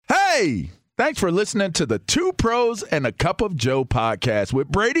Hey, thanks for listening to the Two Pros and a Cup of Joe podcast with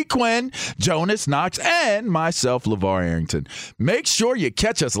Brady, Quinn, Jonas, Knox, and myself, LaVar Arrington. Make sure you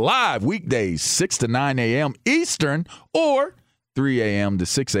catch us live weekdays 6 to 9 a.m. Eastern or 3 a.m. to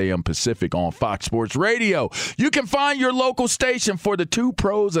 6 a.m. Pacific on Fox Sports Radio. You can find your local station for the Two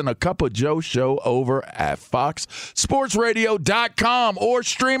Pros and a Cup of Joe show over at foxsportsradio.com or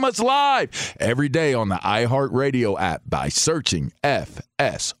stream us live every day on the iHeartRadio app by searching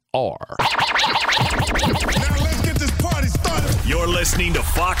FSR. Now let's get this party started. You're listening to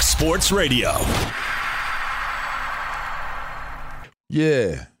Fox Sports Radio.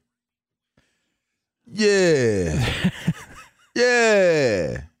 Yeah. Yeah.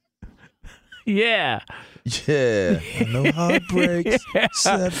 Yeah. Yeah. Yeah. No heartbreaks.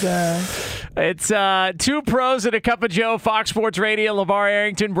 Step down. It's Two Pros and a Cup of Joe, Fox Sports Radio. LaVar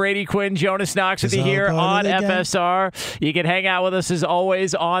Arrington, Brady, Quinn, Jonas, Knox with you here on FSR. You can hang out with us as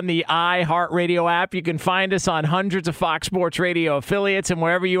always on the iHeartRadio app. You can find us on hundreds of Fox Sports Radio affiliates and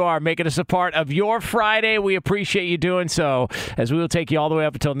wherever you are, making us a part of your Friday. We appreciate you doing so, as we will take you all the way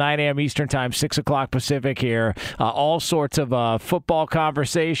up until 9 a.m. Eastern Time, 6 o'clock Pacific here. All sorts of football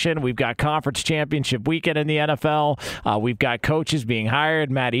conversation. We've got conference championship weekend in the NFL. We've got coaches being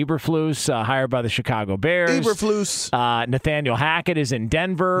hired. Matt Eberflus, hired by the Chicago Bears. Eberflus. Nathaniel Hackett is in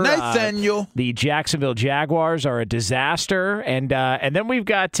Denver. Nathaniel. The Jacksonville Jaguars are a disaster. And then we've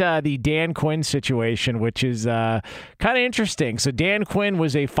got the Dan Quinn situation, which is kind of interesting. So Dan Quinn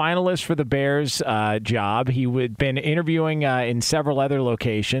was a finalist for the Bears job. He had been interviewing in several other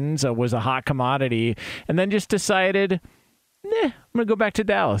locations, was a hot commodity, and then just decided, I'm going to go back to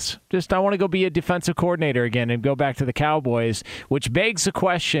Dallas. I want to go be a defensive coordinator again and go back to the Cowboys, which begs the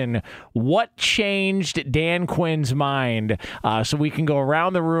question, what changed Dan Quinn's mind? So we can go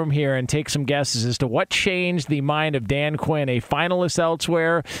around the room here and take some guesses as to what changed the mind of Dan Quinn, a finalist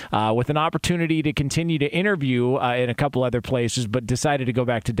elsewhere with an opportunity to continue to interview in a couple other places, but decided to go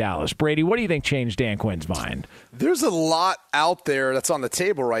back to Dallas. Brady, what do you think changed Dan Quinn's mind? There's a lot out there that's on the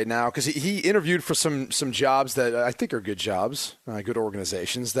table right now because he interviewed for some jobs that I think are good jobs. Good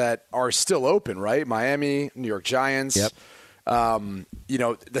organizations that are still open, right? Miami, New York Giants. Yep.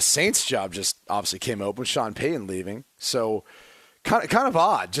 The Saints job just obviously came open with Sean Payton leaving. So kind of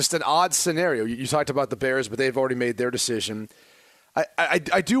odd, just an odd scenario. You talked about the Bears, but they've already made their decision. I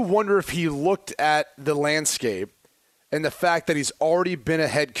do wonder if he looked at the landscape and the fact that he's already been a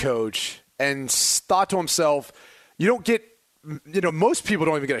head coach and thought to himself, most people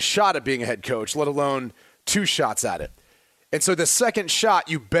don't even get a shot at being a head coach, let alone 2 shots at it. And so the second shot,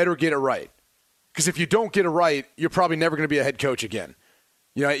 you better get it right. Because if you don't get it right, you're probably never going to be a head coach again.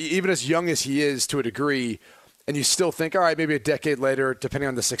 Even as young as he is to a degree, and you still think, all right, maybe a decade later, depending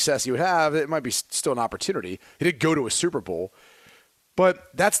on the success you would have, it might be still an opportunity. He did go to a Super Bowl. But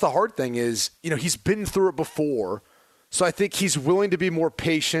that's the hard thing is, he's been through it before. So I think he's willing to be more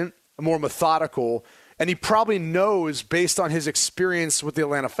patient, more methodical, and he probably knows, based on his experience with the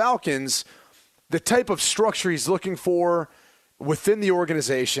Atlanta Falcons, the type of structure he's looking for within the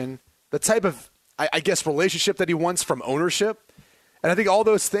organization, the type of, I guess, relationship that he wants from ownership. And I think all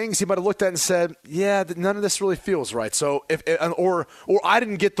those things he might have looked at and said, yeah, none of this really feels right. So or I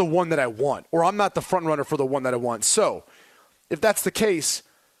didn't get the one that I want, or I'm not the front runner for the one that I want. So if that's the case,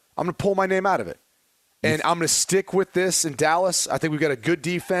 I'm going to pull my name out of it. And I'm going to stick with this in Dallas. I think we've got a good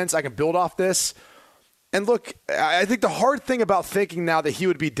defense. I can build off this. And look, I think the hard thing about thinking now that he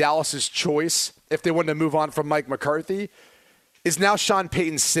would be Dallas's choice if they wanted to move on from Mike McCarthy is now Sean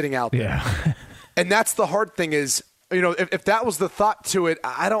Payton's sitting out there. Yeah. And that's the hard thing is, if that was the thought to it,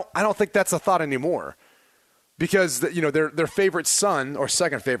 I don't think that's a thought anymore. Because, their favorite son, or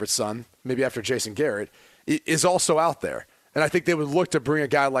second favorite son, maybe after Jason Garrett, is also out there. And I think they would look to bring a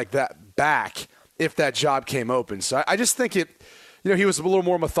guy like that back if that job came open. So I just think he was a little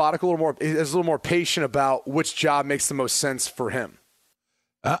more methodical, a little more patient about which job makes the most sense for him.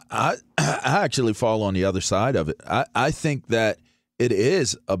 I actually fall on the other side of it. I think that it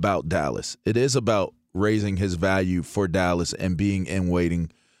is about Dallas. It is about raising his value for Dallas and being in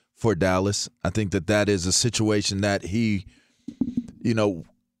waiting for Dallas. I think that is a situation that he,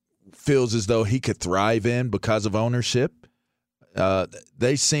 feels as though he could thrive in because of ownership.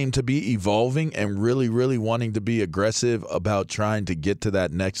 They seem to be evolving and really, really wanting to be aggressive about trying to get to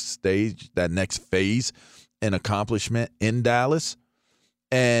that next stage, that next phase and accomplishment in Dallas.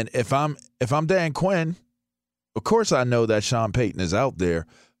 And if I'm Dan Quinn, of course I know that Sean Payton is out there.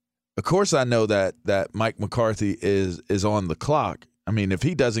 Of course I know that Mike McCarthy is on the clock. I mean, if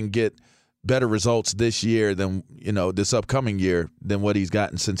he doesn't get better results this year than, this upcoming year than what he's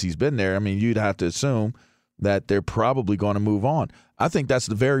gotten since he's been there, I mean, you'd have to assume that they're probably going to move on. I think that's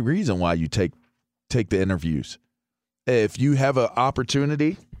the very reason why you take the interviews. If you have an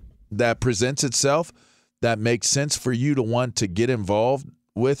opportunity that presents itself that makes sense for you to want to get involved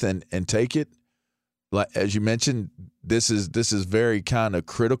with and take it, like as you mentioned, this is very kind of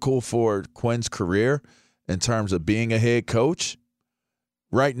critical for Quinn's career in terms of being a head coach.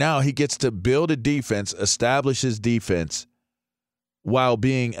 Right now, he gets to build a defense, establish his defense, while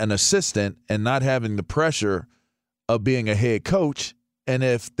being an assistant and not having the pressure of being a head coach. And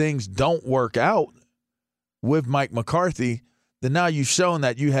if things don't work out with Mike McCarthy, then now you've shown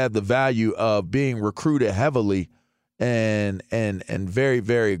that you have the value of being recruited heavily and very,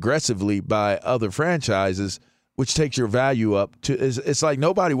 very aggressively by other franchises, which takes your value up. It's like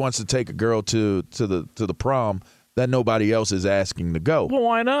nobody wants to take a girl to the prom that nobody else is asking to go. Well,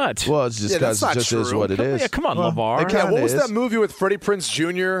 why not? Well, it's just because it just is what it is. Yeah, come on, LaVar. Yeah, what was that movie with Freddie Prinze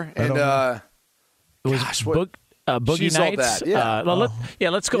Jr. and it was Boogie Nights.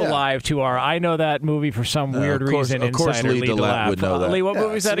 Let's go live to our I know that movie for some weird reason. Of course, Insider Lee DeLapp would know that. Lee, what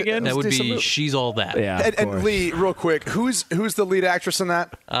movie is that again? That would be She's All That. Yeah, and Lee, real quick, who's the lead actress in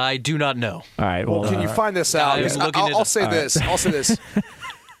that? I do not know. All right. Well, can you find this out? I'll say this. I'll say this.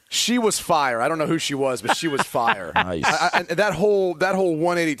 She was fire. I don't know who she was, but she was fire. Nice. That whole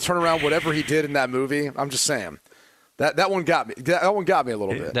 180 turnaround, whatever he did in that movie, I'm just saying. That one got me. That one got me a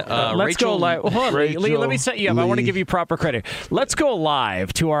little bit. Let's go live. Hold on, Lee. Let me set you up. I want to give you proper credit. Let's go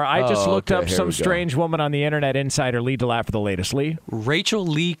live to our. I just looked up some strange woman on the internet. Insider Lee DeLapp for the latest. Lee. Rachel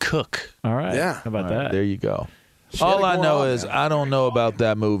Lee Cook. All right. Yeah. How about that? There you go. All I know is I don't know about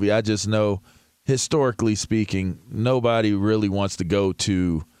that movie. I just know, historically speaking, nobody really wants to go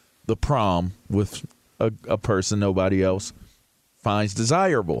to the prom with a person nobody else finds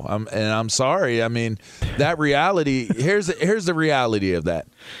desirable. I'm sorry. I mean, that reality, here's the reality of that.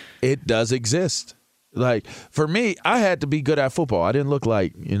 It does exist. Like, for me, I had to be good at football. I didn't look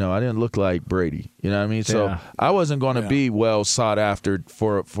like Brady. You know what I mean? So I wasn't going to be well sought after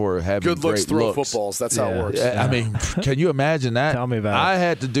for having good looks, great throw looks. Footballs. That's how it works. I mean, can you imagine that? Tell me about it. I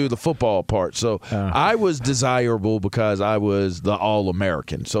had to do the football part. So I was desirable because I was the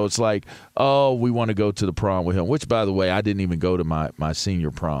All-American. So it's like, oh, we want to go to the prom with him, which, by the way, I didn't even go to my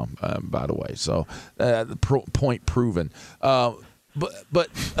senior prom, by the way. So point proven. But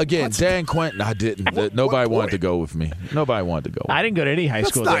again, Dan Quinn, I didn't. Nobody wanted to go with me. Nobody wanted to go with me. I didn't go to any high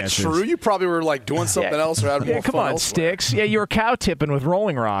school dances. That's not true. You probably were like doing something else or having more come fun on, elsewhere. Sticks. Yeah, you were cow tipping with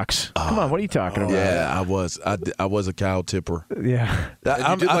Rolling Rocks. Come on, what are you talking about? Yeah, I was. I was a cow tipper. Yeah.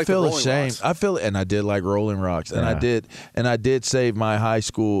 I feel ashamed. I feel, and I did like Rolling Rocks, and I did save my high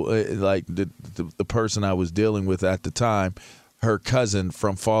school, like the person I was dealing with at the time, her cousin,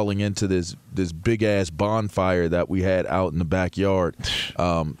 from falling into this big ass bonfire that we had out in the backyard.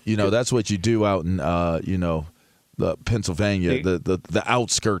 That's what you do out in the Pennsylvania, the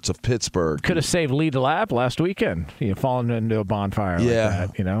outskirts of Pittsburgh. Could have saved Lee DeLapp last weekend. Falling into a bonfire like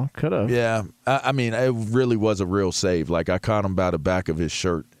that. Could have. Yeah. I mean, it really was a real save. Like, I caught him by the back of his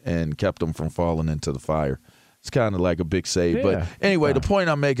shirt and kept him from falling into the fire. It's kind of like a big save. Yeah. But anyway, the point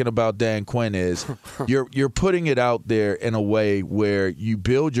I'm making about Dan Quinn is you're putting it out there in a way where you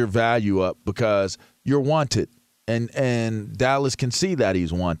build your value up because you're wanted. And Dallas can see that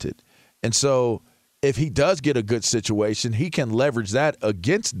he's wanted. And so if he does get a good situation, he can leverage that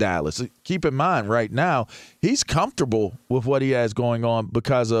against Dallas. Keep in mind, right now, he's comfortable with what he has going on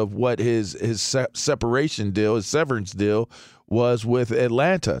because of what his separation deal, his severance deal, was with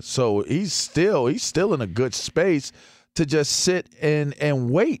Atlanta. So he's still in a good space to just sit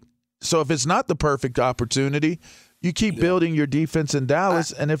and wait. So if it's not the perfect opportunity, you keep building your defense in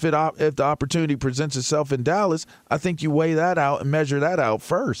Dallas, and if the opportunity presents itself in Dallas, I think you weigh that out and measure that out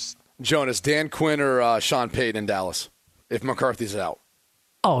first. Jonas, Dan Quinn or Sean Payton in Dallas if McCarthy's out?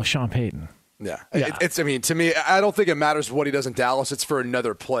 Oh, Sean Payton. Yeah. To me, I don't think it matters what he does in Dallas. It's for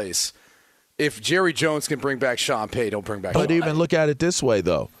another place. If Jerry Jones can bring back Sean Payton, he'll bring back Sean. But even look at it this way,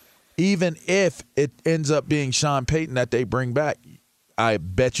 though. Even if it ends up being Sean Payton that they bring back, I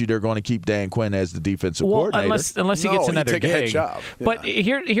bet you they're going to keep Dan Quinn as the defensive coordinator. Unless he gets another gig. A head job. Yeah. But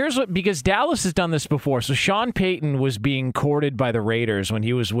here's what, because Dallas has done this before. So Sean Payton was being courted by the Raiders when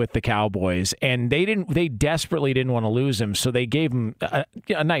he was with the Cowboys, and they desperately didn't want to lose him, so they gave him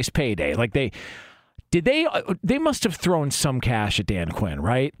a nice payday. Like they must have thrown some cash at Dan Quinn,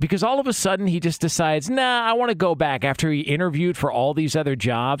 right? Because all of a sudden he just decides, I want to go back after he interviewed for all these other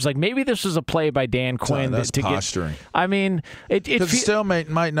jobs. Like, maybe this was a play by Dan Quinn that's to posturing. I mean, it still might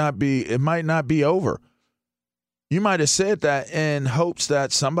not be over. You might have said that in hopes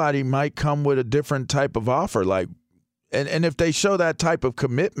that somebody might come with a different type of offer. Like, And if they show that type of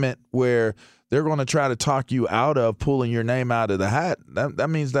commitment where they're going to try to talk you out of pulling your name out of the hat, that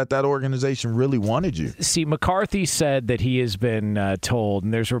means that organization really wanted you. See, McCarthy said that he has been told,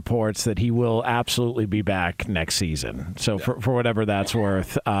 and there's reports that he will absolutely be back next season. So for whatever that's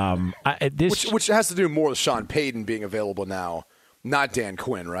worth. Which has to do more with Sean Payton being available now, not Dan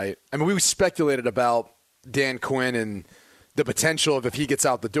Quinn, right? I mean, we speculated about Dan Quinn and the potential of if he gets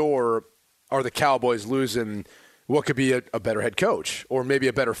out the door, are the Cowboys losing what could be a better head coach or maybe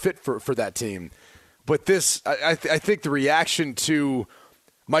a better fit for that team. But this, I think the reaction to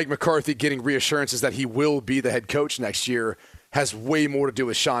Mike McCarthy getting reassurances that he will be the head coach next year has way more to do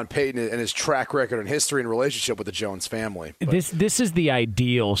with Sean Payton and his track record and history and relationship with the Jones family. But this is the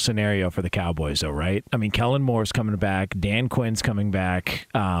ideal scenario for the Cowboys, though, right? I mean, Kellen Moore's coming back. Dan Quinn's coming back.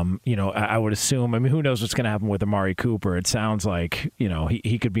 I would assume, I mean, who knows what's going to happen with Amari Cooper? It sounds like,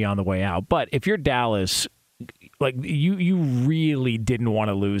 he could be on the way out. But if you're Dallas, like you really didn't want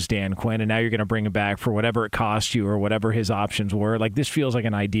to lose Dan Quinn, and now you're going to bring him back for whatever it cost you or whatever his options were. Like, this feels like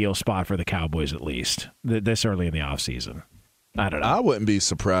an ideal spot for the Cowboys, at least this early in the offseason. I don't know. I wouldn't be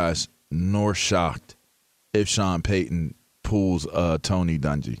surprised nor shocked if Sean Payton pulls Tony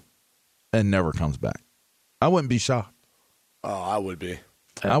Dungy and never comes back. I wouldn't be shocked. Oh, I would be.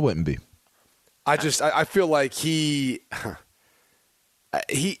 I wouldn't be. I feel like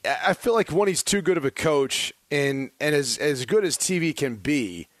I feel like when he's too good of a coach and as good as TV can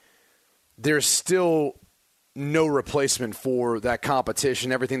be, there's still no replacement for that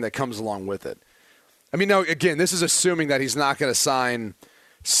competition, everything that comes along with it. I mean, now, again, this is assuming that he's not going to sign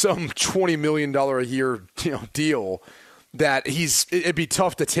some $20 million a year deal that it'd be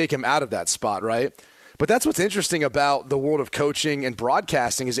tough to take him out of that spot, right? But that's what's interesting about the world of coaching and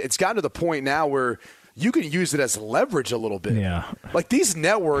broadcasting is it's gotten to the point now where you can use it as leverage a little bit. Yeah. Like, these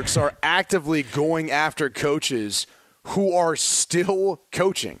networks are actively going after coaches who are still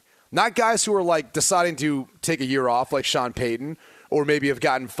coaching. Not guys who are, like, deciding to take a year off like Sean Payton or maybe have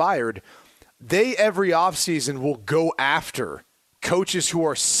gotten fired. They, every offseason, will go after coaches who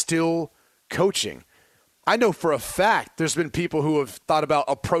are still coaching. I know for a fact there's been people who have thought about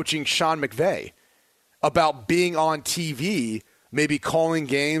approaching Sean McVay, about being on TV, maybe calling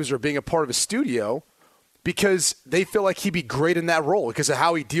games or being a part of a studio, because they feel like he'd be great in that role because of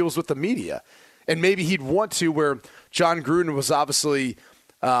how he deals with the media. And maybe he'd want to, where John Gruden was obviously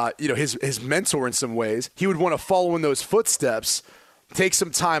his mentor in some ways. He would want to follow in those footsteps, take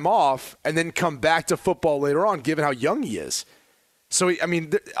some time off, and then come back to football later on, given how young he is. So, I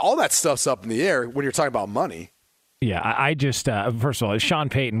mean, all that stuff's up in the air when you're talking about money. Yeah, I just, first of all, Sean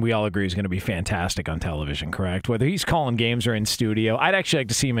Payton, we all agree, is going to be fantastic on television, correct? Whether he's calling games or in studio. I'd actually like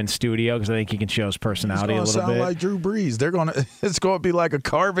to see him in studio because I think he can show his personality a little bit. It's going to sound like Drew Brees. It's going to be like a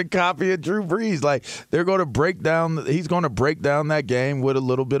carbon copy of Drew Brees. Like, they're going to he's going to break down that game with a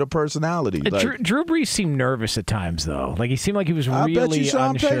little bit of personality. Drew Brees seemed nervous at times, though. Like, he seemed like he was really unsure. I bet you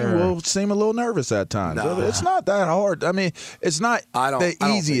Sean Payton will seem a little nervous at times. No. It's not that hard. I mean, it's not the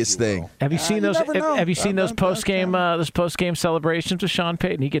easiest thing. Have you seen those? Have you seen those post-game celebrations with Sean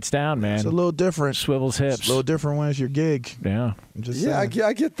Payton? He gets down, man. It's a little different. Swivels hips. It's a little different when it's your gig. Yeah. I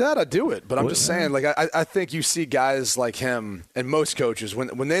get that. I do it. But I'm just saying, like, I think you see guys like him and most coaches,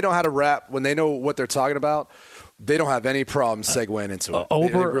 when they know how to rap, when they know what they're talking about, they don't have any problem segueing into it.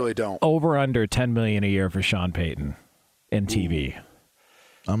 They really don't. Over under $10 million a year for Sean Payton in TV.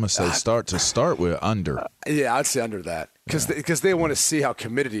 I'm going to say start with under. Yeah, I'd say under that. Because they want to see how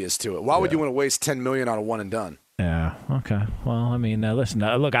committed he is to it. Why would you want to waste $10 million on a one and done? Yeah. Okay. Well, I mean, listen.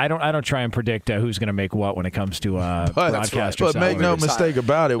 Look, I don't try and predict who's going to make what when it comes to broadcaster. But make no mistake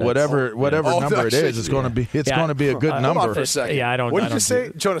about it. Whatever number it is, it's going to be a good number. Hold on for a second. Yeah, I don't. What did you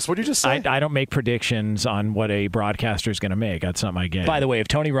say, Jonas? What did you just say? I don't make predictions on what a broadcaster is going to make. That's not my game. By the way, if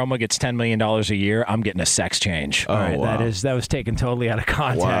Tony Romo gets $10 million a year, I'm getting a sex change. Oh, all right, wow. That was taken totally out of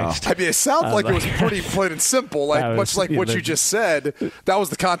context. Wow. I mean, it sounds like it was pretty plain and simple. Like much like what you just said. That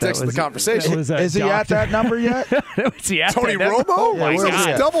was the context of the conversation. Is he at that number yet? Is he at Tony Romo? Oh my God.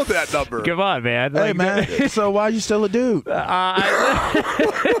 God. Doubled that number. Come on, man. Hey, man. So why are you still a dude?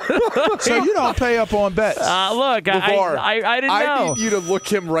 So you don't pay up on bets. Look, LaVar, I didn't know. I need you to look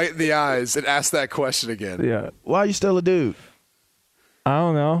him right in the eyes and ask that question again. Yeah. Why are you still a dude? I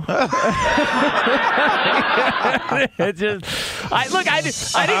don't know. It just,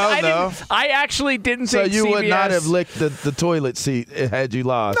 I actually didn't So think you CBS, would not have licked the toilet seat had you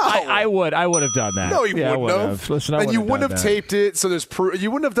lost. No. I would have done that. No, you I wouldn't would have. Listen, I and you would wouldn't have taped it, so there's proof. You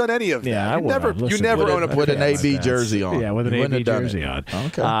wouldn't have done any of that. Yeah, I you would never, have. you Listen, never own a with an pair. AB jersey on. Yeah, with an You wouldn't AB have done jersey it. on.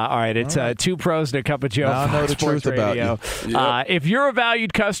 Okay. All right, it's Two Pros and a Cup of Joe. Now I know Fox the truth Sports about Radio. you. If you're a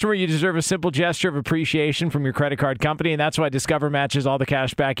valued customer, you deserve a simple gesture of appreciation from your credit card company, and that's why Discover matches all the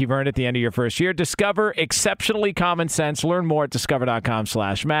cash back you've earned at the end of your first year. Discover, exceptionally common sense. Learn more at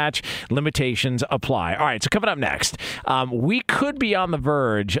discover.com/match. Limitations apply. All right, so coming up next, we could be on the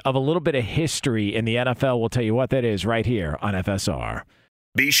verge of a little bit of history in the NFL. We'll tell you what that is right here on FSR.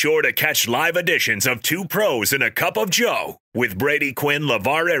 Be sure to catch live editions of Two Pros and a Cup of Joe with Brady, Quinn,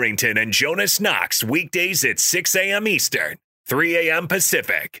 LaVar Arrington, and Jonas Knox weekdays at 6 a.m. Eastern, 3 a.m.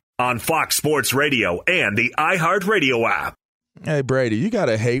 Pacific on Fox Sports Radio and the iHeartRadio app. Hey, Brady, you got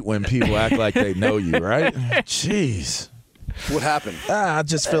to hate when people act like they know you, right? Jeez. What happened? I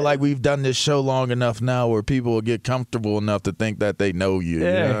just feel like we've done this show long enough now where people will get comfortable enough to think that they know you. Yeah,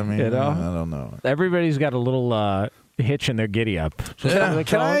 You know what I mean? you know. I don't know. Everybody's got a little hitch in their giddy up. Yeah.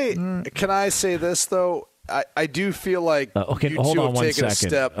 Can I say this, though? I do feel like okay, you hold two on have one taken second. a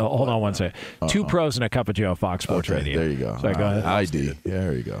step. Hold on one second. Two Pros and a Cup of Joe, Fox Sports Okay, Radio. there you go. Sorry, go ahead. ID. Yeah,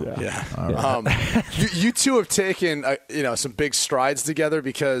 there you go. Yeah. All right. You two have taken some big strides together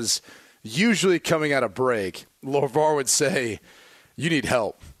because usually coming out of break, LaVar would say, "You need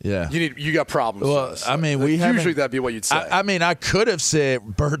help. Yeah. You got problems." Well, I mean, we usually haven't- that'd be what you'd say. I mean, I could have said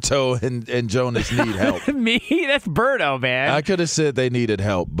Berto and Jonas need help. Me? That's Birdo, man. I could have said they needed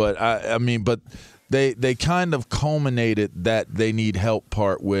help, but but they kind of culminated that they need help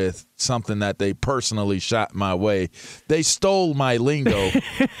part with something that they personally shot my way. They stole my lingo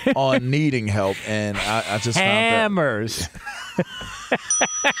on needing help, and I just Hammers.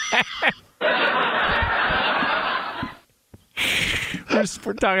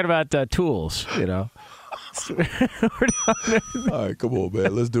 We're talking about tools, you know. All right, come on,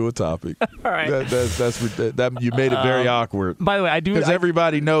 man. Let's do a topic. All right. That you made it very awkward. By the way, I do Because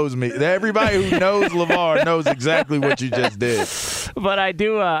everybody knows me. Everybody who knows LaVar knows exactly what you just did. But I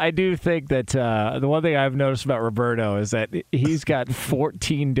do think that the one thing I've noticed about Roberto is that he's got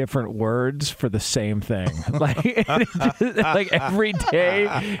 14 different words for the same thing. Like every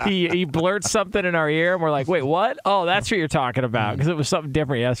day he blurts something in our ear and we're like, wait, what? Oh, that's what you're talking about, because it was something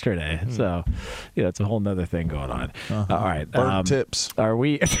different yesterday. So, it's a whole nother thing going on. All right. Burnt tips. Are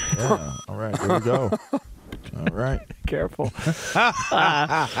we? Yeah. All right, here we go. All right. Careful. All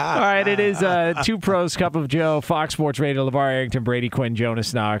right, it is Two Pros, Cup of Joe, Fox Sports Radio, LaVar Arrington, Brady, Quinn,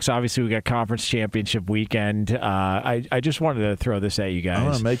 Jonas Knox. Obviously, we got conference championship weekend. I just wanted to throw this at you guys. I'm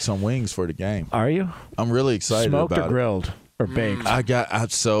going to make some wings for the game. Are you? I'm really excited Smoked about or grilled or baked?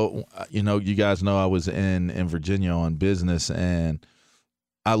 you guys know I was in Virginia on business, and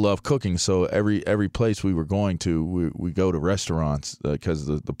I love cooking. So every place we were going to, we go to restaurants because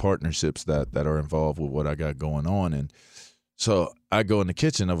of the partnerships that are involved with what I got going on. And so I go in the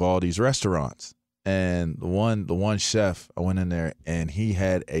kitchen of all these restaurants, and the one chef, I went in there and he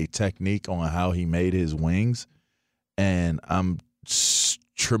had a technique on how he made his wings, and I'm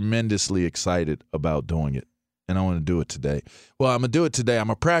tremendously excited about doing it. And I want to do it today. Well, I'm going to do it today. I'm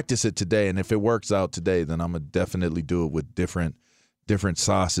going to practice it today. And if it works out today, then I'm going to definitely do it with different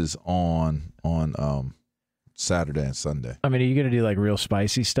sauces on Saturday and Sunday. I mean, are you going to do like real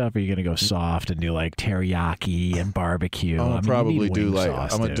spicy stuff, or are you going to go soft and do like teriyaki and barbecue? I'm going to probably do like,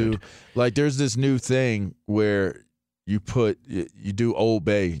 sauce, I'm going to do like, there's this new thing where you do Old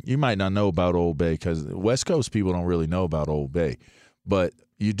Bay. You might not know about Old Bay because West Coast people don't really know about Old Bay, but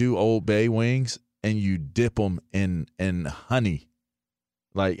you do Old Bay wings and you dip them in honey,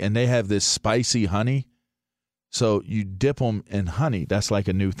 and they have this spicy honey. So you dip them in honey. That's like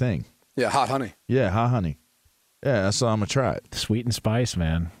a new thing. Yeah, hot honey. Yeah, hot honey. Yeah, that's what I'm going to try it. Sweet and spice,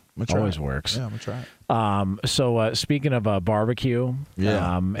 man. Always works. Yeah, I'm going to try it. So speaking of barbecue,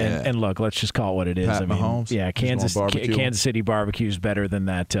 and look, let's just call it what it is. Pat Mahomes, yeah, Kansas City barbecue is better than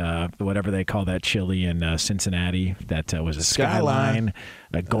that, whatever they call that chili in Cincinnati. That was a Skyline,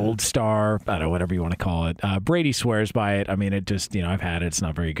 a Gold Star, I don't know, whatever you want to call it. Brady swears by it. I mean, it just, I've had it. It's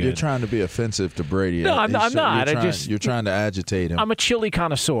not very good. You're trying to be offensive to Brady. No, I'm not. You're trying to agitate him. I'm a chili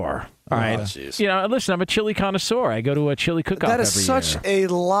connoisseur. All right. Listen, I'm a chili connoisseur. I go to a chili cook-off every year. That is such a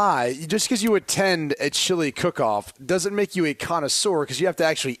lie. Just because you attend a chili cook-off doesn't make you a connoisseur, because you have to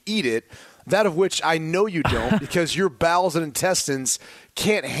actually eat it. that of which I know you don't because your bowels and intestines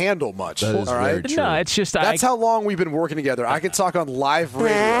can't handle much. That is all right? very true. No, it's just That's how long we've been working together. I could talk on live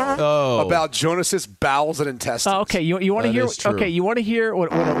radio about Jonas's bowels and intestines. Okay, you want to That hear? is true. Okay, you want to hear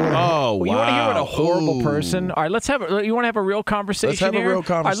what? You want to hear what a horrible person? All right, let's have. You want to have a real conversation? Let's have a here? real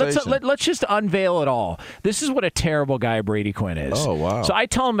conversation. All right, let's just unveil it all. This is what a terrible guy Brady Quinn is. Oh, wow. So I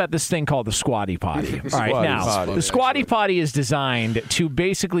tell him about this thing called the Squatty Potty. All right, Squatty now Potty. the Squatty Potty is designed to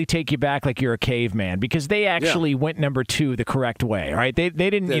basically take you back like you're a caveman because they actually went number 2 the correct way. All right, they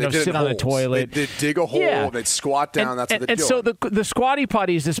didn't sit on a toilet. They'd dig a hole. They'd squat down. That's what they'd do. And so the Squatty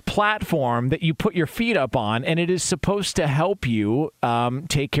Potty is this platform that you put your feet up on, and it is supposed to help you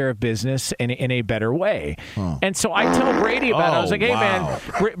take care of business in a better way. Huh. And so I tell Brady about it. I was like, hey, man,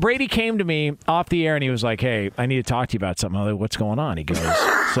 Brady came to me off the air, and he was like, hey, I need to talk to you about something. I'm like, what's going on? He goes,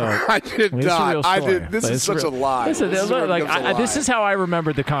 so I did not. I did. This is such a lie. This is how I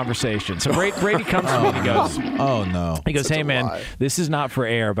remembered the conversation. So Brady comes to me and he goes, oh, no. He goes, hey, man, this is not for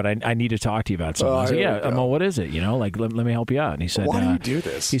air, but I need to talk to you about something. I was like, yeah, well, what is it? Let me help you out. And he said, why do you do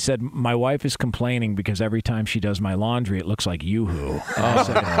this? He said, my wife is complaining because every time she does my laundry, it looks like Yoo-hoo.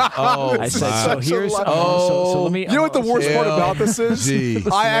 I said, so here's, so let me. You know what the worst part about this is?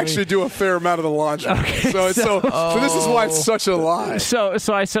 I actually do a fair amount of the laundry. Okay, so this is why it's such a lie. So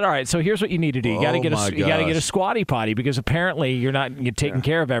I said, all right, so here's what you need to do. You got to get a Squatty Potty because apparently you're taking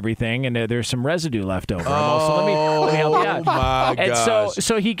care of everything and there's some residue left over. So let me help you out. My and gosh.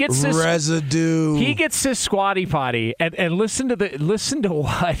 so he gets this residue. He gets this Squatty Potty and listen to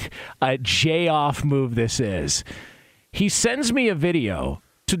what a J-off move this is. He sends me a video.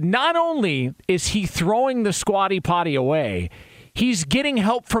 To not only is he throwing the Squatty Potty away, he's getting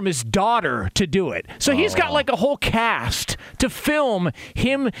help from his daughter to do it. So he's got like a whole cast to film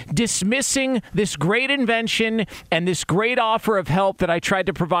him dismissing this great invention and this great offer of help that I tried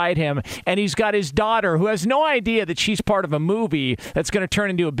to provide him. And he's got his daughter, who has no idea that she's part of a movie that's going to turn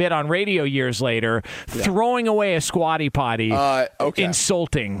into a bit on radio years later, throwing away a Squatty Potty,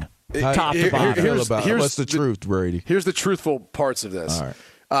 insulting top to bottom. What's the truth, Brady? Here's the truthful parts of this. All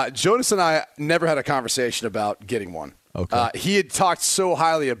right. Jonas and I never had a conversation about getting one. Okay. He had talked so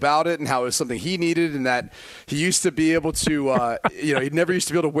highly about it and how it was something he needed and that he used to be able to, he never used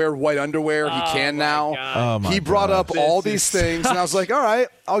to be able to wear white underwear. He can now. He brought up all these things, and I was like, all right,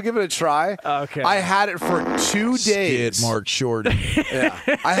 I'll give it a try. Okay. I had it for 2 days. Skid Mark Shorty. Yeah.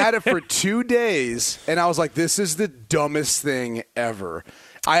 I had it for 2 days, and I was like, this is the dumbest thing ever.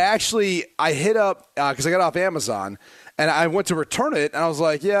 I hit up, because I got off Amazon, and I went to return it, and I was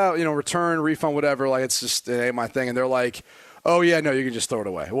like, yeah, return, refund, whatever. Like, it ain't my thing. And they're like, oh, yeah, no, you can just throw it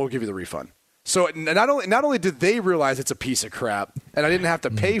away. We'll give you the refund. So not only did they realize it's a piece of crap, and I didn't have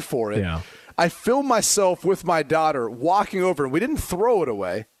to pay for it, I filmed myself with my daughter walking over, and we didn't throw it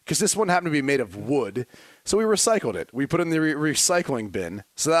away because this one happened to be made of wood. So we recycled it. We put it in the recycling bin.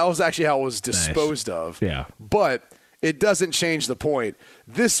 So that was actually how it was disposed of. Yeah. But it doesn't change the point.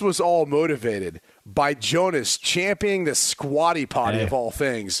 This was all motivated by Jonas championing the Squatty Potty of all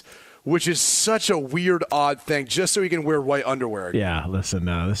things, which is such a weird, odd thing, just so he can wear white underwear again. Yeah, listen,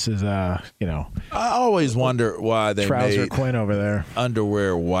 this is, I always wonder why they trouser made Quinn over there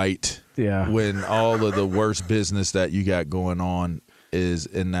underwear white. Yeah. When all of the worst business that you got going on is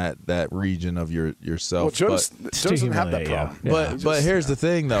in that region of yourself. Well, Jonas doesn't have that problem. Yeah. But here's the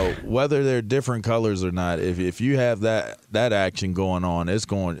thing, though. Whether they're different colors or not, if you have that action going on, it's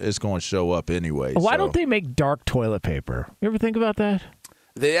going to show up anyway. Why don't they make dark toilet paper? You ever think about that?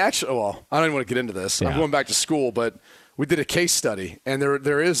 They actually, I don't even want to get into this. Yeah. I'm going back to school, but we did a case study, and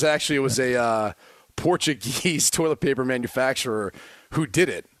there is actually, it was a Portuguese toilet paper manufacturer who did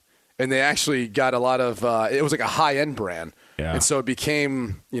it, and they actually got a lot of, it was like a high-end brand. Yeah. And so it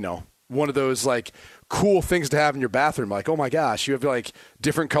became, one of those like cool things to have in your bathroom. Like, oh my gosh, you have like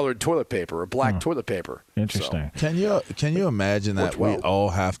different colored toilet paper or black toilet paper. Interesting. So, can you imagine that we all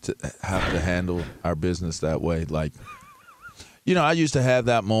have to handle our business that way? Like, I used to have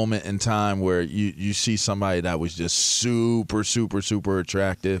that moment in time where you see somebody that was just super, super, super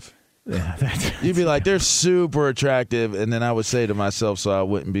attractive. Yeah, you'd be like, they're super attractive. And then I would say to myself, so I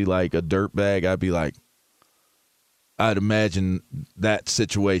wouldn't be like a dirtbag, I'd be like, I'd imagine that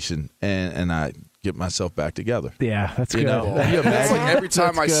situation, and I get myself back together. Yeah, that's good. That's like every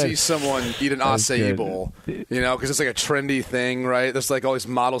time I see someone eat an acai bowl, because it's like a trendy thing, right? There's like all these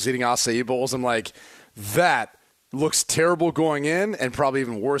models eating acai bowls. I'm like, that looks terrible going in and probably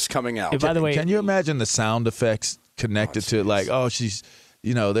even worse coming out. By the way, can you imagine the sound effects connected to it? Like, oh, she's,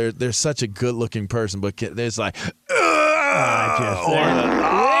 they're such a good-looking person, but there's like,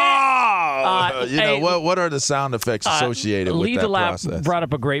 What are the sound effects associated with that process? Brought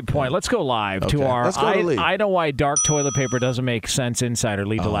up a great point. Let's go live to our I know why dark toilet paper doesn't make sense insider.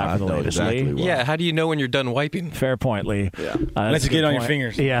 Lead the lab for the latest. Exactly Lee. Yeah, how do you know when you're done wiping? Fair point, Lee. Yeah. Let's get on your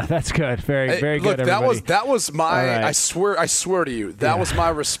fingers. Yeah, that's good. Very Look, good, everybody. that was my Right. I swear to you, that was my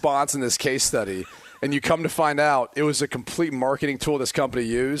response in this case study. And you come to find out it was a complete marketing tool this company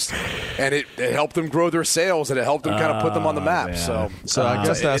used, and it helped them grow their sales, and it helped them kind of put them on the map. Yeah. So I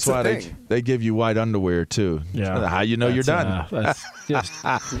guess that's why they give you white underwew too. Yeah. How you know you're done. That's just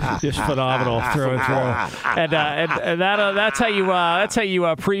phenomenal through and through. And that's how you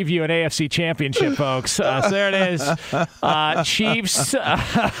preview an AFC championship, folks. So there it is. Chiefs,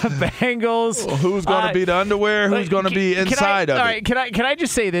 Bengals. Well, who's going to be the underwear? Who's going to be inside of it? All right, can I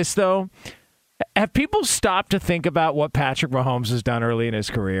just say this though? Have people stopped to think about what Patrick Mahomes has done early in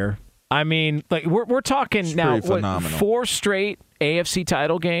his career? I mean, like we're talking it's now, phenomenal. 4 straight AFC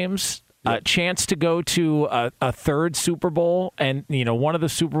title games, a chance to go to a third Super Bowl, and one of the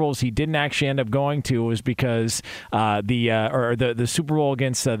Super Bowls he didn't actually end up going to was because the Super Bowl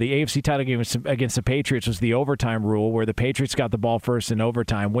against the AFC title game against the Patriots was the overtime rule, where the Patriots got the ball first in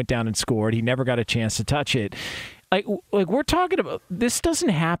overtime, went down and scored. He never got a chance to touch it. Like we're talking about, this doesn't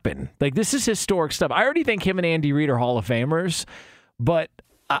happen. Like, this is historic stuff. I already think him and Andy Reid are Hall of Famers, but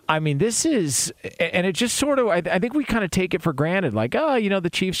I mean, this is, and it just sort of, I think we kind of take it for granted. Like, the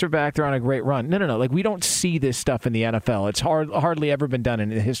Chiefs are back, they're on a great run. No. Like, we don't see this stuff in the NFL. It's hardly ever been done in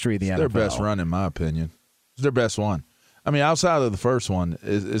the history of the NFL. Their best run, in my opinion. It's their best one. I mean, outside of the first one,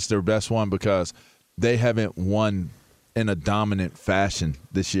 it's their best one because they haven't won in a dominant fashion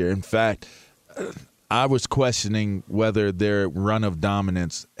this year. In fact, I was questioning whether their run of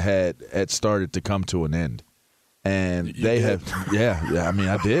dominance had started to come to an end. And they have, yeah. I mean,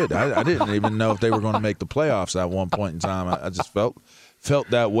 I did. I didn't even know if they were going to make the playoffs at one point in time. I just felt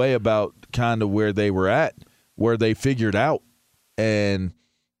that way about kind of where they were at, where they figured out. And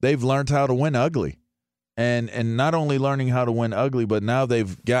they've learned how to win ugly. And not only learning how to win ugly, but now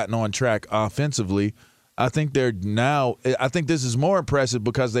they've gotten on track offensively. I think this is more impressive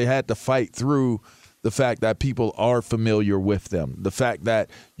because they had to fight through the fact that people are familiar with them, the fact that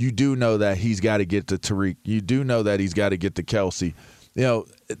you do know that he's got to get to Tariq, you do know that he's got to get to Kelsey.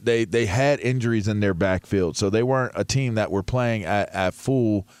 They had injuries in their backfield, so they weren't a team that were playing at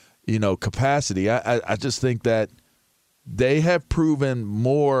full, capacity. I just think that they have proven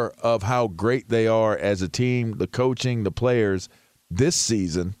more of how great they are as a team, the coaching, the players, this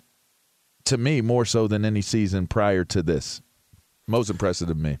season, to me, more so than any season prior to this. Most impressive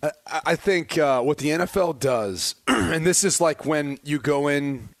to me. I think what the NFL does, and this is like when you go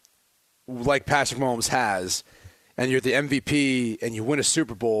in like Patrick Mahomes has, and you're the MVP and you win a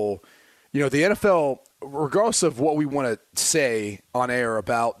Super Bowl, the NFL, regardless of what we want to say on air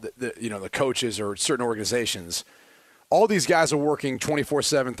about the coaches or certain organizations, all these guys are working 24/7,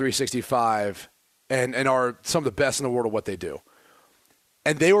 365, and are some of the best in the world at what they do.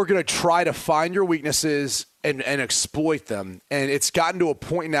 And they were going to try to find your weaknesses and exploit them. And it's gotten to a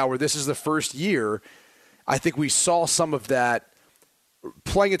point now where this is the first year I think we saw some of that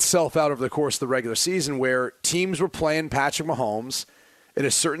playing itself out over the course of the regular season, where teams were playing Patrick Mahomes in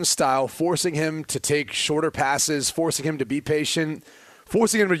a certain style, forcing him to take shorter passes, forcing him to be patient,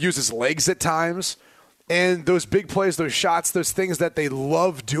 forcing him to use his legs at times. And those big plays, those shots, those things that they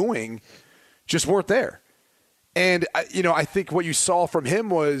love doing just weren't there. And, I think what you saw from him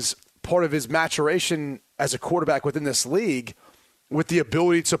was part of his maturation as a quarterback within this league, with the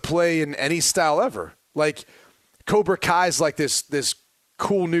ability to play in any style ever. Like, Cobra Kai's like this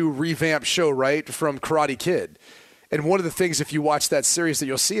cool new revamped show, right, from Karate Kid. And one of the things, if you watch that series, that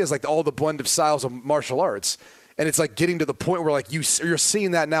you'll see is like all the blend of styles of martial arts. And it's like getting to the point where like you're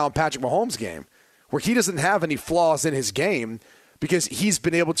seeing that now in Patrick Mahomes' game, where he doesn't have any flaws in his game, because he's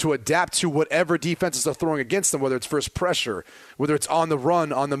been able to adapt to whatever defenses are throwing against him, whether it's first pressure, whether it's on the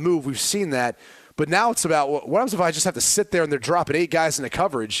run, on the move. We've seen that. But now it's about, what happens if I just have to sit there and they're dropping 8 guys in the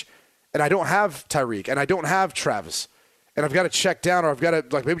coverage, and I don't have Tyreek, and I don't have Travis, and I've got to check down, or I've got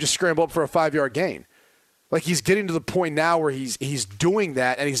to maybe just scramble up for a 5-yard gain. Like, he's getting to the point now where he's doing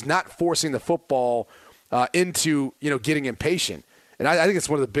that, and he's not forcing the football into getting impatient. And I think it's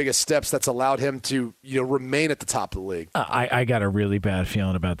one of the biggest steps that's allowed him to remain at the top of the league. I got a really bad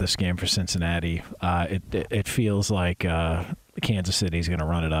feeling about this game for Cincinnati. It feels like Kansas City's going to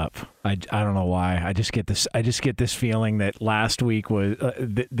run it up. I don't know why. I just get this feeling that last week was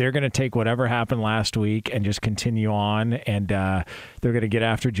they're going to take whatever happened last week and just continue on, and they're going to get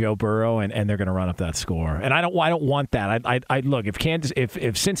after Joe Burrow and they're going to run up that score. And I don't want that. I look,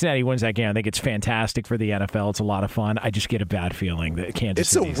 if Cincinnati wins that game, I think it's fantastic for the NFL. It's a lot of fun. I just get a bad feeling that Kansas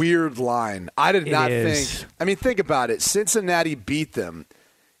City. It's a weird line. I did not think. I mean, think about it. Cincinnati beat them.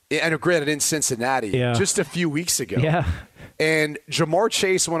 And granted, in Cincinnati, just a few weeks ago. Yeah. And Jamar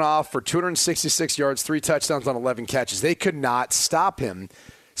Chase went off for 266 yards, 3 touchdowns on 11 catches. They could not stop him.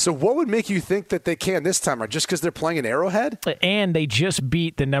 So what would make you think that they can this time? Or just because they're playing an Arrowhead? And they just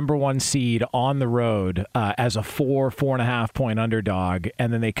beat the number 1 seed on the road as a 4.5 point underdog,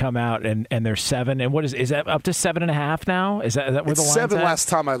 and then they come out and they're 7. And what is that up to 7.5 now? Is that where it's the line's 7 at? last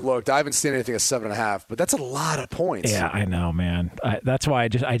time I looked. I haven't seen anything at 7.5, but that's a lot of points. Yeah, I know, man. That's why I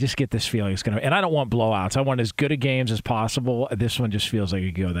just get this feeling it's going to. And I don't want blowouts. I want as good a games as possible. This one just feels like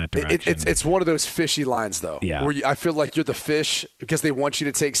it could go that direction. It's one of those fishy lines, though. Yeah. Where I feel like you're the fish because they want you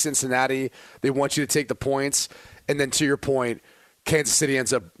to take Cincinnati. They want you to take the points. And then to your point, Kansas City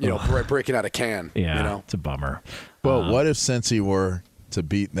ends up breaking out a can. Yeah, it's a bummer. Well, what if Cincy were to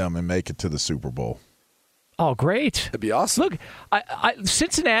beat them and make it to the Super Bowl? Oh, great. That'd be awesome. Look,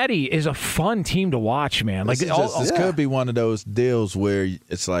 Cincinnati is a fun team to watch, man. Like This could be one of those deals where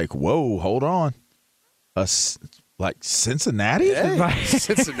it's like, whoa, hold on. Like Cincinnati? Yeah. Right.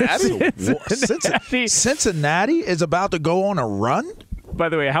 Cincinnati is about to go on a run? By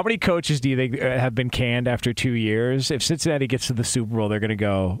the way, how many coaches do you think have been canned after 2 years? If Cincinnati gets to the Super Bowl, they're going to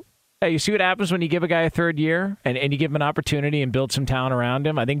go, hey, you see what happens when you give a guy a third year and you give him an opportunity and build some talent around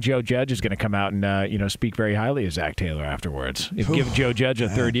him? I think Joe Judge is going to come out and speak very highly of Zach Taylor afterwards. If you give Joe Judge a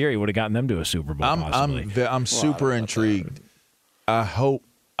third year, he would have gotten them to a Super Bowl possibly. I'm super intrigued. I hope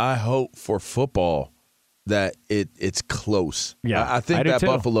for football that it's close. Yeah, I think that too.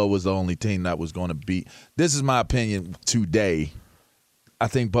 Buffalo was the only team that was going to beat. This is my opinion today. I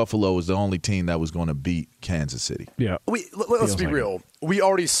think Buffalo was the only team that was going to beat Kansas City. Yeah. Let's be real. We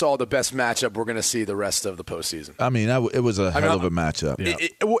already saw the best matchup we're going to see the rest of the postseason. I mean, it was a hell of a matchup. Yeah.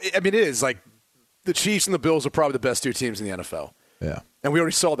 It is. Like, the Chiefs and the Bills are probably the best 2 teams in the NFL. Yeah. And we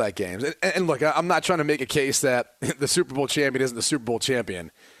already saw that game. And look, I'm not trying to make a case that the Super Bowl champion isn't the Super Bowl champion.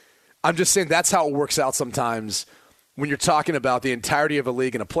 I'm just saying that's how it works out sometimes when you're talking about the entirety of a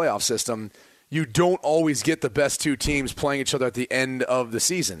league and a playoff system. You don't always get the best 2 teams playing each other at the end of the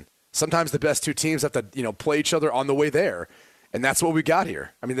season. Sometimes the best 2 teams have to, play each other on the way there. And that's what we got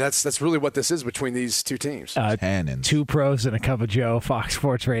here. I mean, that's really what this is between these 2 teams. Cannons. 2 pros and a cup of Joe, Fox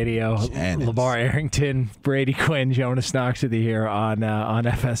Sports Radio. Cannons. LaVar Arrington, Brady Quinn, Jonas Knox with you here on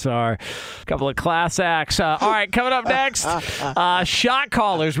FSR. A couple of class acts. All right, coming up next, shot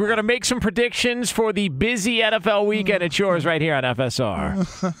callers. We're going to make some predictions for the busy NFL weekend. It's yours right here on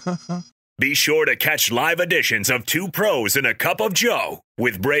FSR. Be sure to catch live editions of 2 Pros and a Cup of Joe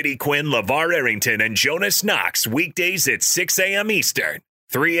with Brady Quinn, LaVar Arrington, and Jonas Knox weekdays at 6 a.m. Eastern,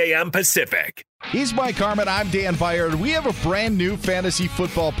 3 a.m. Pacific. He's Mike Harmon. I'm Dan Byer, and we have a brand new fantasy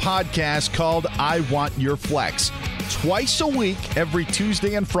football podcast called I Want Your Flex. Twice a week, every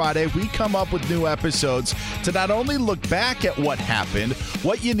Tuesday and Friday, we come up with new episodes to not only look back at what happened,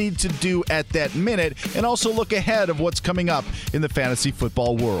 what you need to do at that minute, and also look ahead of what's coming up in the fantasy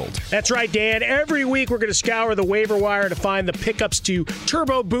football world. That's right, Dan. Every week we're going to scour the waiver wire to find the pickups to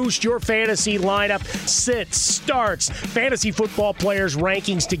turbo boost your fantasy lineup, sits, starts, fantasy football players'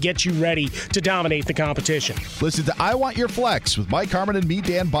 rankings to get you ready to dominate the competition. Listen to I Want Your Flex with Mike Harmon and me,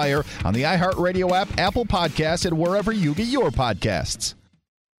 Dan Byer, on the iHeartRadio app, Apple Podcasts, and wherever you get your podcasts.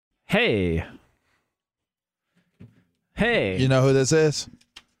 Hey. You know who this is?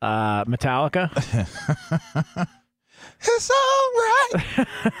 Metallica. It's all right.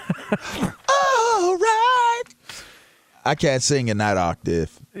 All right. I can't sing in that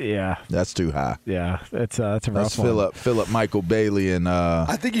octave. Yeah. That's too high. Yeah. That's a rough one. Let's fill up Michael Bailey and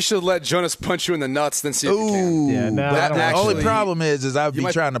I think you should let Jonas punch you in the nuts, then see if you can. Yeah, no, the only problem is I'd be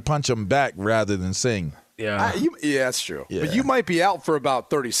trying to punch him back rather than sing. Yeah. Yeah, that's true. Yeah. But you might be out for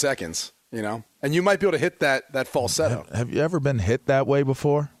about 30 seconds, and you might be able to hit that falsetto. Have you ever been hit that way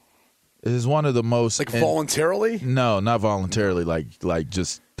before? It is one of the most voluntarily? No, not voluntarily. Like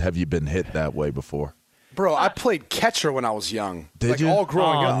just have you been hit that way before? Bro, I played catcher when I was young. Did you? All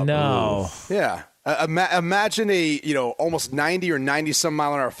growing up. Oh, no. Yeah. Imagine a almost 90 or 90-some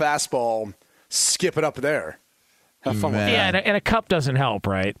mile-an-hour fastball, skip it up there. Have fun with that. Yeah, and a cup doesn't help,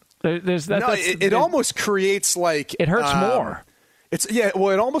 right? It almost creates like it hurts more. It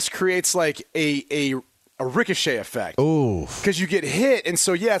almost creates like a ricochet effect. Ooh. Because you get hit, and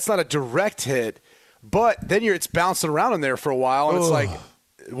so it's not a direct hit, But then it's bouncing around in there for a while, and it's like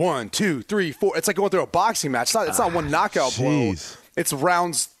 1, 2, 3, 4. It's like going through a boxing match. It's not one knockout blow. It's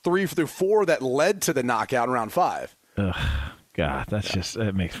rounds 3 through 4 that led to the knockout in round 5. Ugh. God,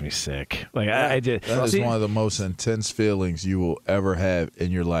 that makes me sick. Like I just that is one of the most intense feelings you will ever have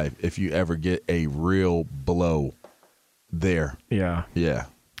in your life if you ever get a real blow there. Yeah.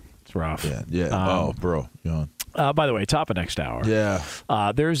 It's rough. Yeah. Bro. By the way, top of next hour. Yeah.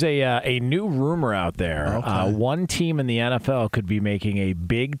 There's a new rumor out there. Okay. One team in the NFL could be making a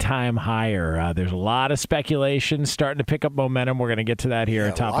big-time hire. There's a lot of speculation starting to pick up momentum. We're going to get to that here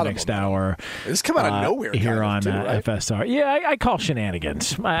at top of next hour. This come out of nowhere here on right? FSR. Yeah, I call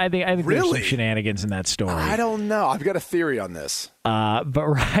shenanigans. I think there's some shenanigans in that story. I don't know. I've got a theory on this. But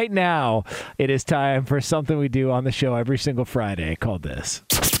right now, it is time for something we do on the show every single Friday called this.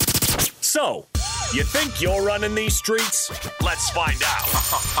 So, you think you're running these streets? Let's find out.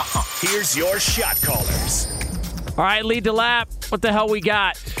 Here's your shot callers. All right, lead the lap. What the hell we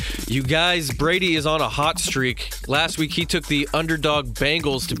got? You guys, Brady is on a hot streak. Last week, he took the underdog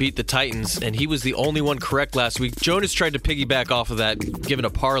Bengals to beat the Titans, and he was the only one correct last week. Jonas tried to piggyback off of that, giving a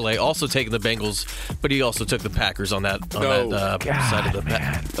parlay, also taking the Bengals, but he also took the Packers on that side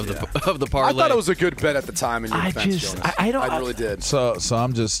of the parlay. I thought it was a good bet at the time in your defense, Jonas. I really did. So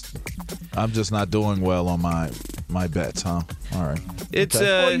I'm just not doing well on my bets, huh? All right. It's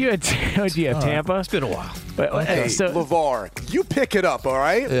you had Tampa. It's been a while. Hey, LaVar, you pick it up, all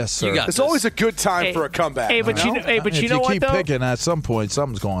right? Yes, sir. It's always a good time for a comeback. Hey, but you know if what, you though? keep picking, at some point,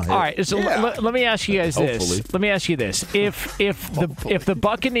 something's going to hit. All right, so let me ask you guys this. Let me ask you this. If the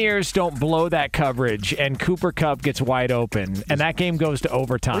Buccaneers don't blow that coverage and Cooper Kupp gets wide open and that game goes to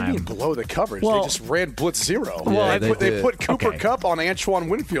overtime. What do you mean blow the coverage? Well, they just ran blitz zero. Well, they put Cooper Kupp on Antoine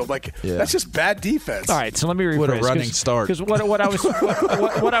Winfield. That's just bad defense. All right, so let me rephrase. With a running start. Because what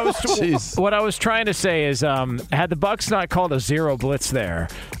I was trying to say is, had the Bucs not called a zero blitz there,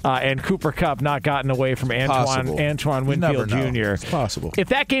 and Cooper Kupp not gotten away from Antoine Winfield Jr. It's possible. If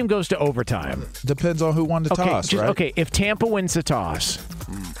that game goes to overtime, depends on who won the toss, right? Okay, if Tampa wins the toss,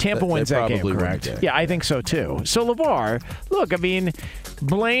 Tampa wins that game, correct? Yeah, I think so too. So LaVar, look, I mean,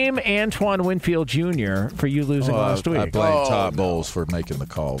 blame Antoine Winfield Jr. for you losing last week. I blame Todd Bowles for making the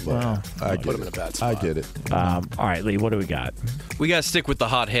call, but I put him in a bad spot. I get it. All right, Lee, what do we got? We got to stick with the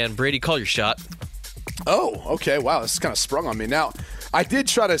hot hand. Brady, call your shot. Oh, okay. Wow, this is kind of sprung on me. Now, I did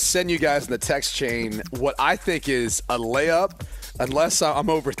try to send you guys in the text chain what I think is a layup, unless I'm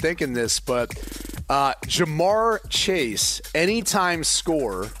overthinking this, but Jamar Chase, anytime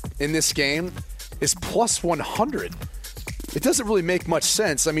score in this game, is plus 100. It doesn't really make much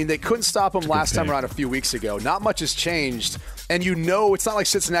sense. I mean, they couldn't stop him last time around a few weeks ago. Not much has changed. And it's not like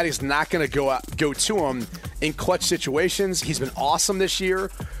Cincinnati's not going to go to him in clutch situations. He's been awesome this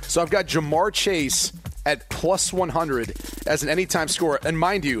year. So I've got Jamar Chase at plus 100 as an anytime scorer. And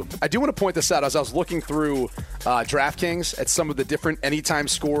mind you, I do want to point this out as I was looking through DraftKings at some of the different anytime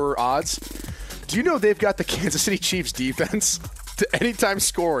scorer odds. Do you know they've got the Kansas City Chiefs defense to anytime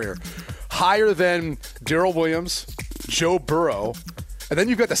scorer higher than Darrell Williams, Joe Burrow, and then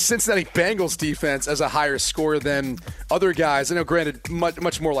you've got the Cincinnati Bengals defense as a higher score than other guys. I know, granted,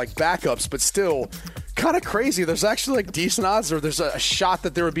 much more like backups, but still kind of crazy. There's actually decent odds, or there's a shot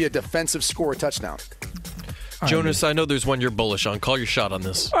that there would be a defensive score touchdown. Jonas, I know there's one you're bullish on. Call your shot on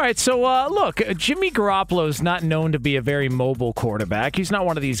this. All right, so look, Jimmy Garoppolo is not known to be a very mobile quarterback. He's not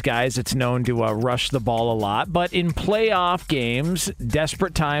one of these guys that's known to rush the ball a lot. But in playoff games,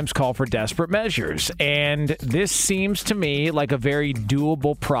 desperate times call for desperate measures. And this seems to me like a very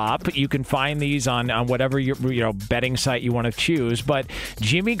doable prop. You can find these on whatever your betting site you want to choose. But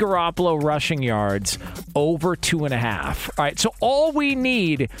Jimmy Garoppolo rushing yards over 2.5. All right, so all we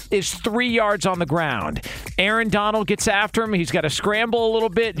need is 3 yards on the ground. Aaron Donald gets after him. He's got to scramble a little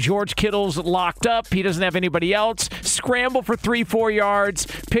bit. George Kittle's locked up. He doesn't have anybody else. Scramble for 3-4 yards.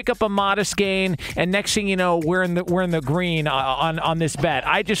 Pick up a modest gain. And next thing you know, we're in the green on this bet.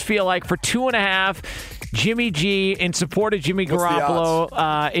 I just feel like for 2.5, Jimmy G in support of Jimmy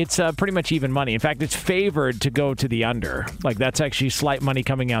Garoppolo, it's pretty much even money. In fact, it's favored to go to the under. Like, that's actually slight money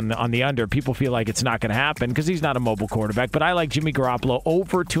coming on the under. People feel like it's not going to happen because he's not a mobile quarterback. But I like Jimmy Garoppolo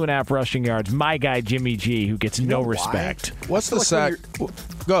over 2.5 rushing yards. My guy, Jimmy G, who gets no respect. What's the sack?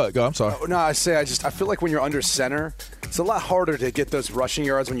 Go. I'm sorry. No, I feel like when you're under center, it's a lot harder to get those rushing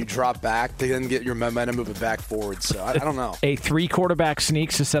yards when you drop back to then get your momentum moving back forward. So I don't know. A 3 quarterback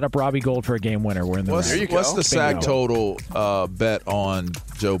sneaks to set up Robbie Gold for a game winner. We're in the What's the sack total bet on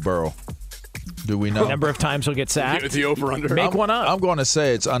Joe Burrow? Do we know? Number of times he'll get sacked? The over-under? Make one up. I'm going to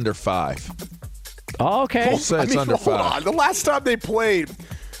say it's under 5. Oh, okay. We'll say it's under 5. Hold on. The last time they played,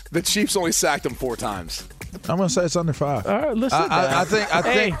 The Chiefs only sacked him 4 times. I'm going to say it's under 5. All right, listen. I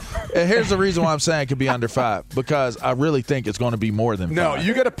think. Here's the reason why I'm saying it could be under 5, because I really think it's going to be more than 5. No,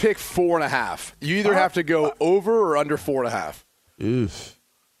 you got to pick 4.5. You either have to go over or under 4.5. Oof.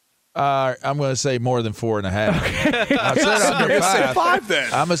 I'm going to say more than 4.5. Okay. I said under 5. Say 5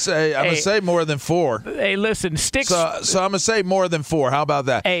 then. I'm going to say more than 4. Hey, listen, Sticks. So I'm going to say more than 4. How about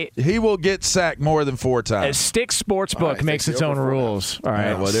that? Hey, he will get sacked more than 4 times. Sticks Sportsbook makes its own rules. All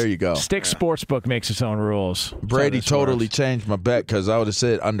right. Well, there you go. Sticks Sportsbook makes its own rules. Brady totally changed my bet because I would have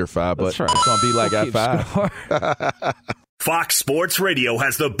said under 5, but it's going to be like at 5. Fox Sports Radio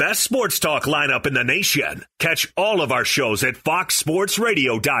has the best sports talk lineup in the nation. Catch all of our shows at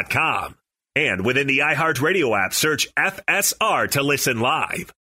foxsportsradio.com. And within the iHeartRadio app, search FSR to listen live.